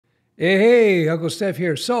Hey, Uncle Steph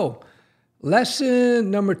here. So, lesson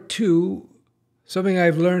number 2, something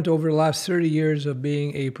I've learned over the last 30 years of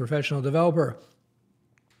being a professional developer.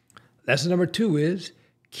 Lesson number 2 is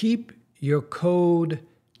keep your code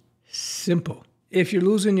simple. If you're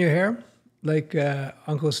losing your hair, like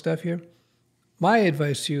Uncle Steph here, my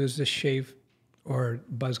advice to you is to shave or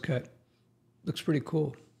buzz cut. Looks pretty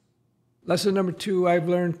cool. Lesson number 2 I've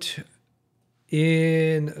learned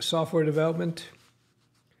in software development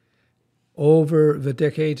over the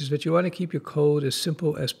decades is that you want to keep your code as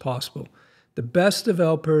simple as possible. The best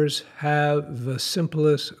developers have the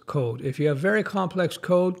simplest code. If you have very complex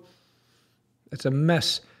code, it's a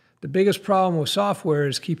mess. The biggest problem with software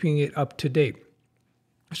is keeping it up to date.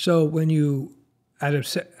 So when you, at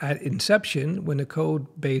inception, when the code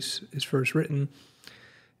base is first written,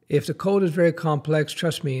 if the code is very complex,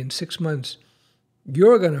 trust me, in 6 months,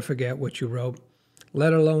 you're going to forget what you wrote,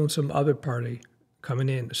 let alone some other party coming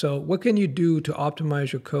in. So what can you do to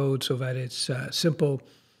optimize your code so that it's simple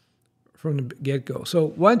from the get-go? So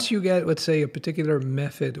once you get, let's say, a particular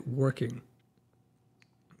method working,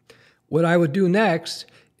 what I would do next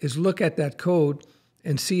is look at that code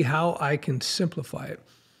and see how I can simplify it.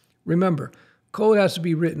 Remember, code has to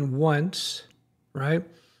be written once, right?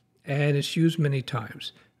 And it's used many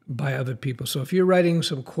times by other people. So if you're writing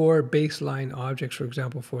some core baseline objects, for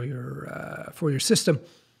example, for your system,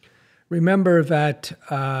 remember that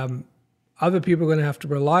other people are going to have to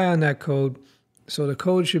rely on that code, so the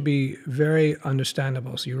code should be very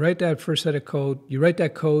understandable. So you write that first set of code, you write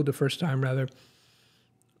that code the first time rather,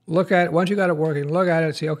 look at it, once you got it working, look at it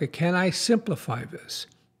and say, okay, can I simplify this?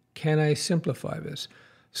 Can I simplify this?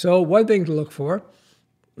 So one thing to look for,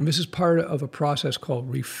 and this is part of a process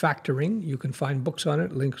called refactoring. You can find books on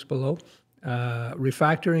it, links below.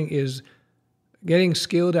 Refactoring is getting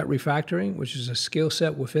skilled at refactoring, which is a skill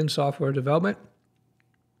set within software development.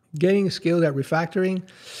 Getting skilled at refactoring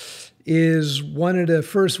is one of the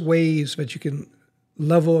first ways that you can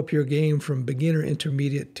level up your game from beginner,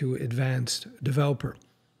 intermediate to advanced developer.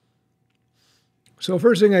 So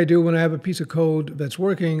first thing I do when I have a piece of code that's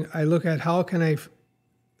working, I look at how can I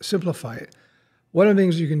simplify it. One of the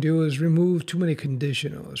things you can do is remove too many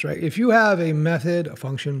conditionals, right? If you have a method, a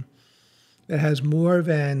function that has more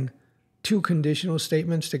than 2 conditional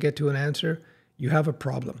statements to get to an answer, you have a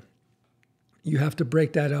problem. You have to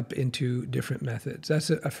break that up into different methods.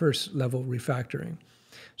 That's a first level refactoring.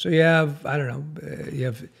 So you have, I don't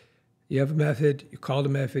know, you have a method, you call the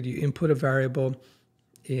method, you input a variable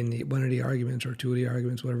in one of the arguments or 2 of the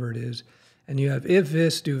arguments, whatever it is, and you have if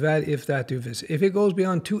this, do that, if that, do this. If it goes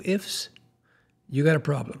beyond 2 ifs, you got a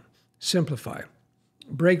problem. Simplify.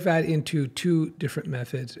 Break that into 2 different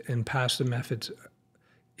methods and pass the methods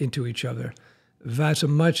into each other. That's a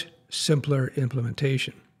much simpler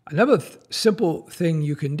implementation. Another simple thing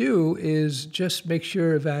you can do is just make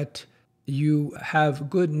sure that you have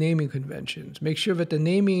good naming conventions. Make sure that the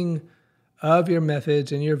naming of your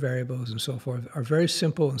methods and your variables and so forth are very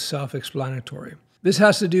simple and self-explanatory. This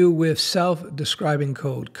has to do with self-describing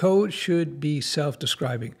code. Code should be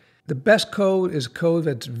self-describing. The best code is code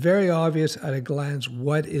that's very obvious at a glance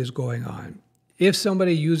what is going on. If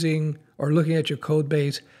somebody using or looking at your code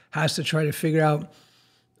base has to try to figure out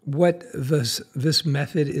what this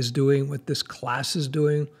method is doing, what this class is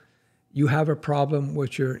doing, you have a problem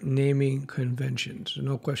with your naming conventions.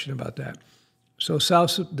 No question about that. So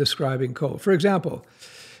self-describing code. For example,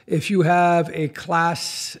 if you have a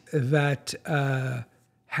class that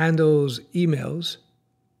handles emails,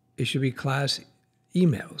 it should be class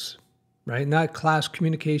emails, right? Not class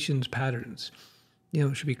communications patterns.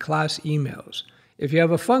 It should be class emails. If you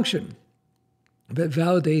have a function that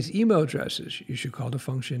validates email addresses, you should call the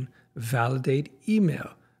function validate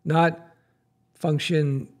email, not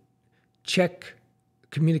function check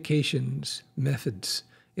communications methods,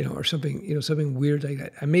 or something, something weird like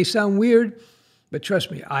that. It may sound weird, but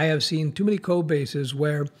trust me, I have seen too many code bases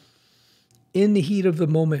where in the heat of the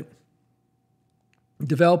moment,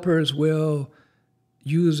 developers will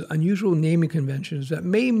use unusual naming conventions that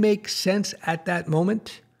may make sense at that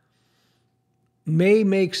moment, may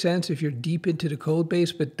make sense if you're deep into the code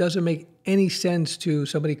base, but doesn't make any sense to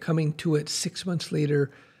somebody coming to it 6 months later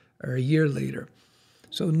or a year later.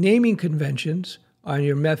 So naming conventions on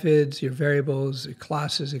your methods, your variables, your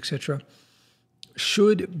classes, etc.,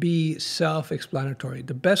 should be self-explanatory.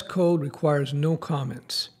 The best code requires no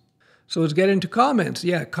comments. So let's get into comments.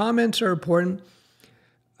 Yeah, comments are important,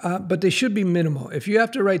 but they should be minimal. If you have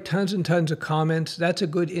to write tons and tons of comments, that's a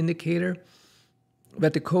good indicator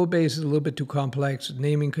that the code base is a little bit too complex.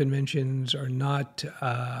 Naming conventions are not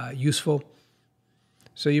useful.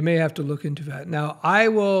 So you may have to look into that. Now, I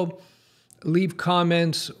will leave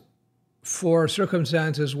comments for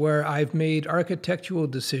circumstances where I've made architectural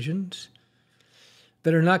decisions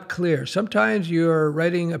that are not clear. Sometimes you're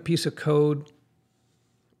writing a piece of code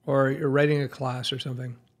or you're writing a class or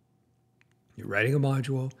something. You're writing a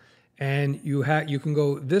module and you can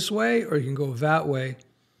go this way or you can go that way.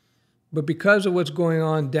 But because of what's going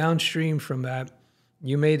on downstream from that,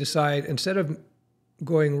 you may decide instead of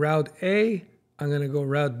going route A, I'm going to go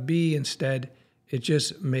route B instead. It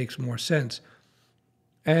just makes more sense.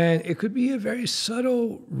 And it could be a very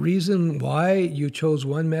subtle reason why you chose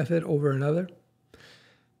one method over another.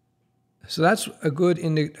 So that's a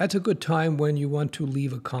good time when you want to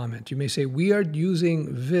leave a comment. You may say, we are using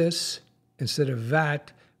this instead of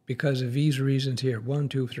that because of these reasons here. 1,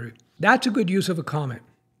 2, 3. That's a good use of a comment.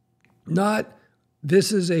 Not,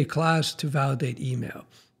 this is a class to validate email.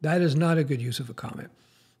 That is not a good use of a comment.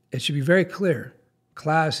 It should be very clear.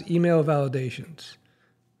 Class email validations,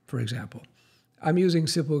 for example. I'm using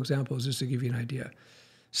simple examples just to give you an idea.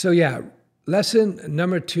 So yeah, lesson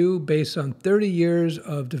number 2, based on 30 years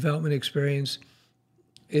of development experience,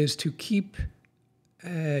 is to keep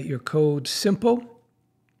your code simple.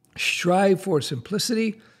 Strive for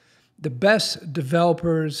simplicity. The best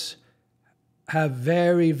developers have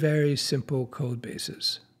very, very simple code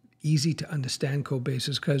bases, easy to understand code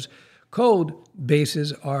bases, because code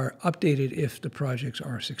bases are updated if the projects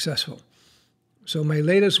are successful. So my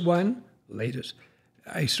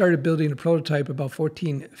I started building a prototype about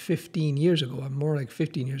 15 years ago, more like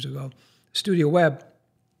 15 years ago, Studio Web,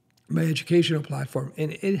 my educational platform,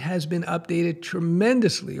 and it has been updated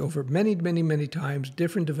tremendously over many, many, many times,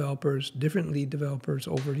 different developers, different lead developers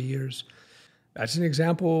over the years. That's an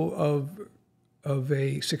example of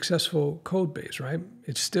a successful code base, right?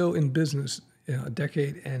 It's still in business, a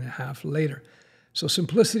decade and a half later. So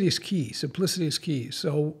simplicity is key. Simplicity is key.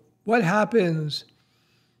 So what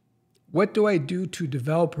do I do to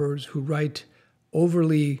developers who write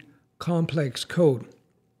overly complex code?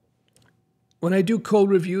 When I do code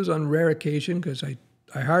reviews on rare occasion, because I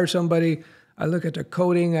hire somebody, I look at their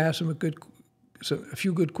coding, ask them a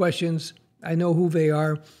few good questions. I know who they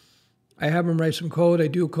are. I have them write some code. I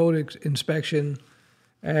do a code inspection.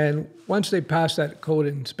 And once they pass that code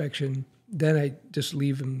inspection, then I just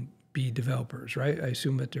leave them be developers, right? I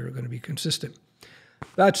assume that they're going to be consistent.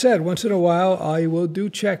 That said, once in a while, I will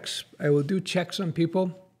do checks. I will do checks on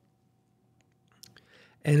people.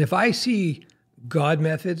 And if I see God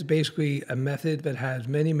methods, basically a method that has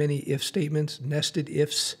many, many if statements, nested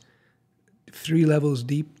ifs, 3 levels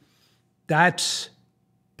deep, that's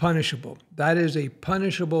punishable. That is a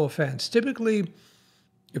punishable offense. Typically,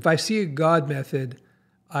 if I see a God method,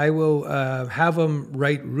 I will have them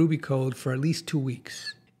write Ruby code for at least 2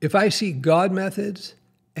 weeks. If I see God methods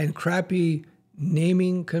and crappy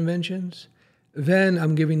naming conventions, then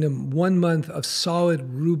I'm giving them 1 month of solid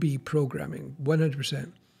Ruby programming,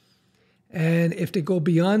 100%. And if they go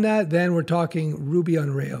beyond that, then we're talking Ruby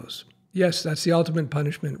on Rails. Yes, that's the ultimate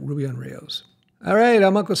punishment, Ruby on Rails. All right,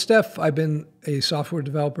 I'm Uncle Steph. I've been a software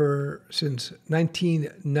developer since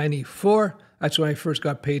 1994. That's when I first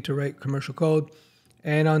got paid to write commercial code.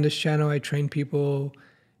 And on this channel, I train people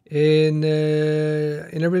in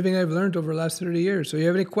everything I've learned over the last 30 years. So if you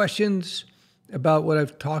have any questions about what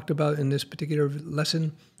I've talked about in this particular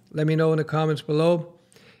lesson, let me know in the comments below.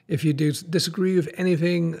 If you disagree with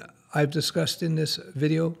anything I've discussed in this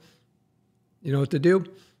video, you know what to do.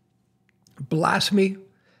 Blast me.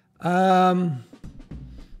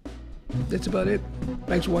 That's about it.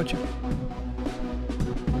 Thanks for watching.